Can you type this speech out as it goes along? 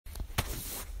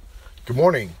Good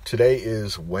morning. Today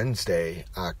is Wednesday,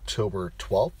 October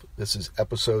 12th. This is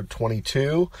episode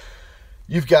 22.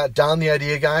 You've got Don the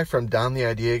Idea Guy from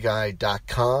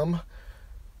dontheideaguy.com.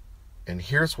 And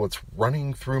here's what's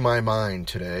running through my mind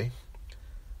today.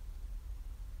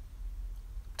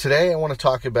 Today I want to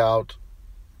talk about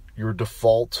your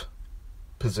default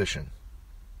position.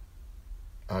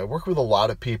 I work with a lot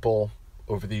of people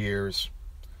over the years,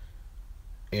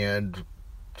 and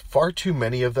far too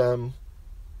many of them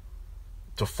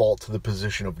default to the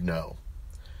position of no.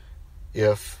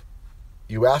 If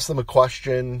you ask them a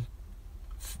question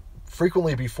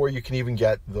frequently before you can even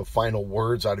get the final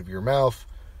words out of your mouth,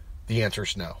 the answer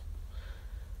is no.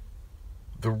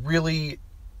 The really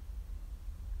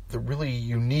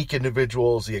unique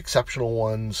individuals, the exceptional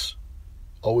ones,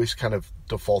 always kind of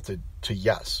defaulted to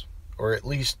yes. Or at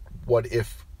least, what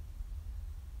if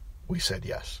we said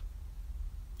yes?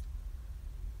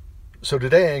 So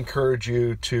today I encourage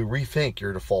you to rethink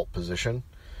your default position.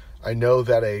 I know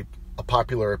that a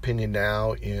popular opinion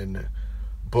now in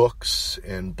books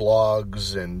and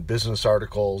blogs and business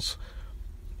articles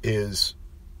is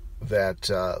that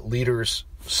leaders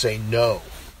say no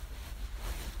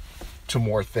to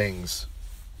more things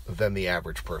than the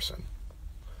average person.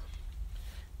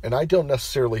 And I don't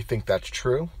necessarily think that's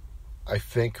true. I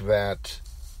think that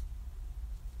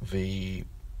the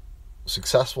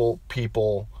successful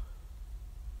people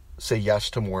say yes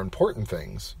to more important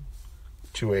things,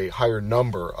 to a higher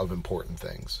number of important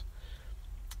things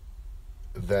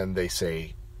than they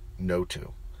say no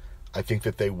to. I think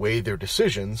that they weigh their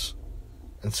decisions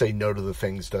and say no to the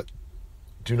things that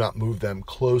do not move them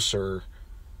closer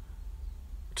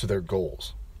to their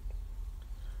goals.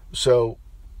 So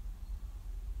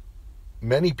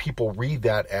many people read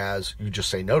that as you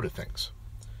just say no to things.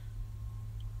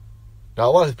 Now,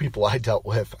 a lot of the people I dealt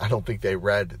with, I don't think they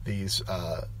read these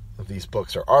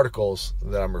books or articles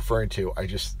that I'm referring to. I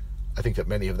think that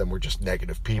many of them were just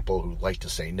negative people who like to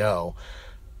say no,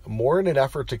 more in an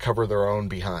effort to cover their own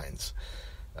behinds.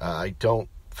 I don't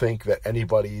think that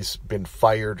anybody's been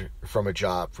fired from a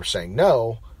job for saying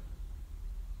no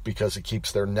because it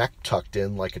keeps their neck tucked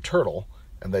in like a turtle,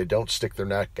 and they don't stick their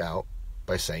neck out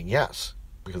by saying yes,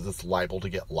 because it's liable to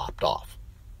get lopped off.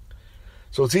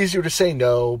 So it's easier to say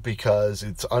no because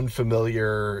it's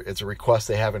unfamiliar, it's a request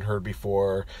they haven't heard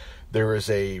before, there is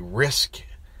a risk,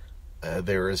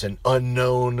 there is an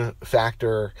unknown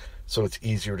factor, so it's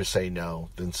easier to say no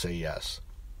than say yes.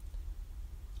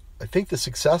 I think the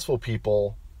successful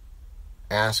people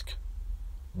ask,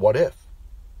 what if?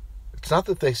 It's not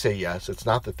that they say yes, it's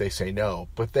not that they say no,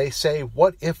 but they say,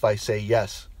 what if I say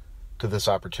yes to this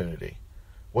opportunity?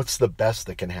 What's the best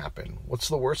that can happen? What's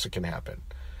the worst that can happen?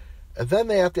 And then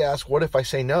they have to ask, what if I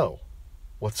say no?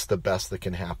 What's the best that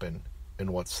can happen? And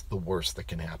what's the worst that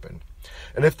can happen?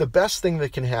 And if the best thing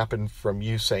that can happen from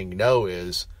you saying no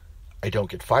is, I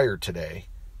don't get fired today,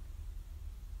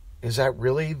 is that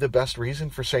really the best reason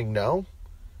for saying no?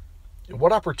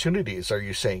 What opportunities are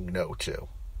you saying no to?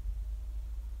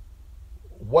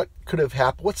 What could have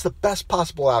happened? What's the best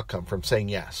possible outcome from saying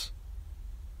yes?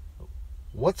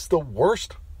 What's the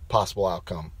worst possible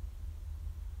outcome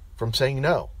from saying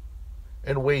no?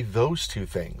 And weigh those two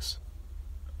things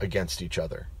against each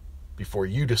other before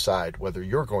you decide whether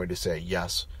you're going to say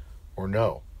yes or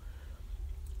no.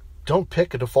 Don't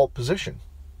pick a default position.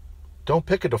 Don't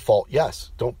pick a default yes.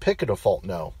 Don't pick a default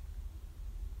no.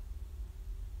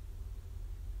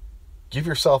 Give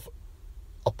yourself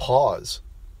a pause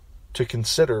to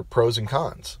consider pros and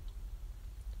cons.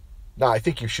 Now, I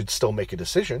think you should still make a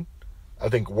decision. I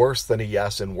think worse than a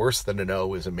yes and worse than a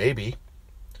no is a maybe,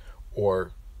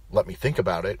 or let me think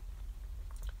about it.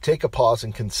 Take a pause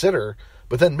and consider,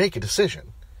 but then make a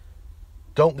decision.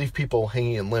 Don't leave people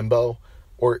hanging in limbo,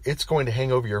 or it's going to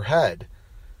hang over your head,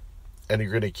 and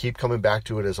you're going to keep coming back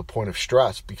to it as a point of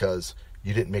stress because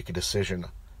you didn't make a decision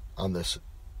on this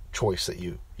choice that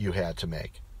you had to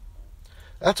make.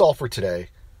 That's all for today.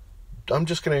 I'm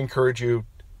just going to encourage you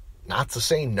not to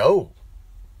say no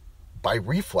by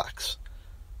reflex.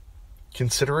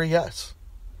 Consider a yes.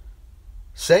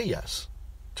 Say yes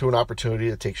to an opportunity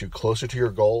that takes you closer to your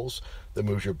goals, that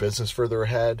moves your business further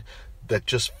ahead, that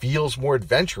just feels more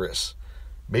adventurous.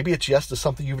 Maybe it's yes to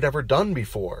something you've never done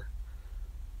before.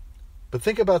 But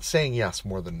think about saying yes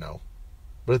more than no.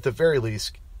 But at the very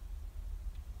least,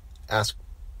 ask,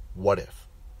 what if?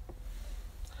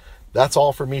 That's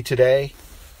all for me today.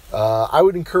 I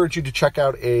would encourage you to check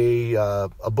out a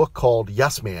book called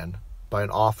Yes Man by an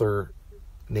author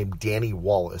named Danny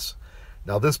Wallace.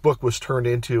 Now, this book was turned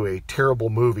into a terrible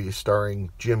movie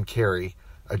starring Jim Carrey.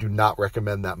 I do not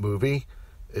recommend that movie.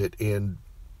 It, in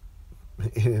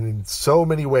in so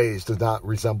many ways does not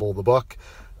resemble the book,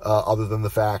 other than the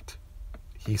fact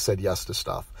he said yes to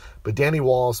stuff. But Danny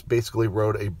Wallace basically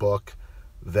wrote a book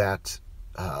that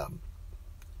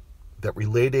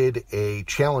related a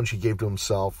challenge he gave to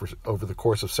himself over the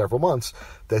course of several months,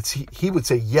 that he would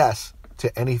say yes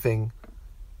to anything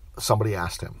somebody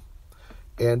asked him.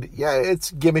 And yeah,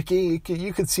 it's gimmicky.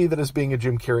 You could see that as being a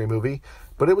Jim Carrey movie,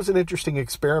 but it was an interesting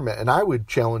experiment. And I would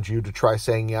challenge you to try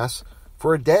saying yes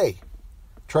for a day.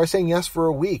 Try saying yes for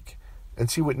a week and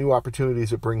see what new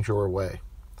opportunities it brings your way.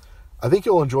 I think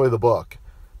you'll enjoy the book.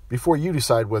 Before you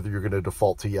decide whether you're going to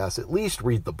default to yes, at least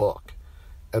read the book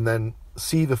and then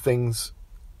see the things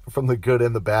from the good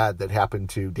and the bad that happened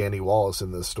to Danny Wallace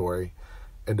in this story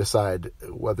and decide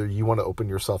whether you want to open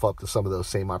yourself up to some of those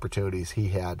same opportunities he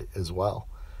had as well.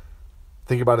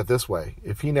 Think about it this way.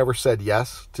 If he never said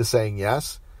yes to saying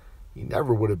yes, he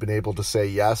never would have been able to say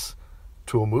yes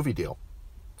to a movie deal.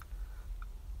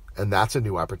 And that's a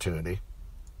new opportunity.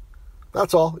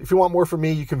 That's all. If you want more from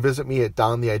me, you can visit me at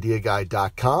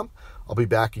dontheideaguy.com. I'll be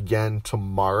back again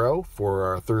tomorrow for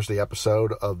our Thursday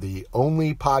episode of the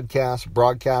only podcast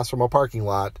broadcast from a parking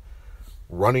lot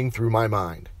running through my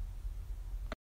mind.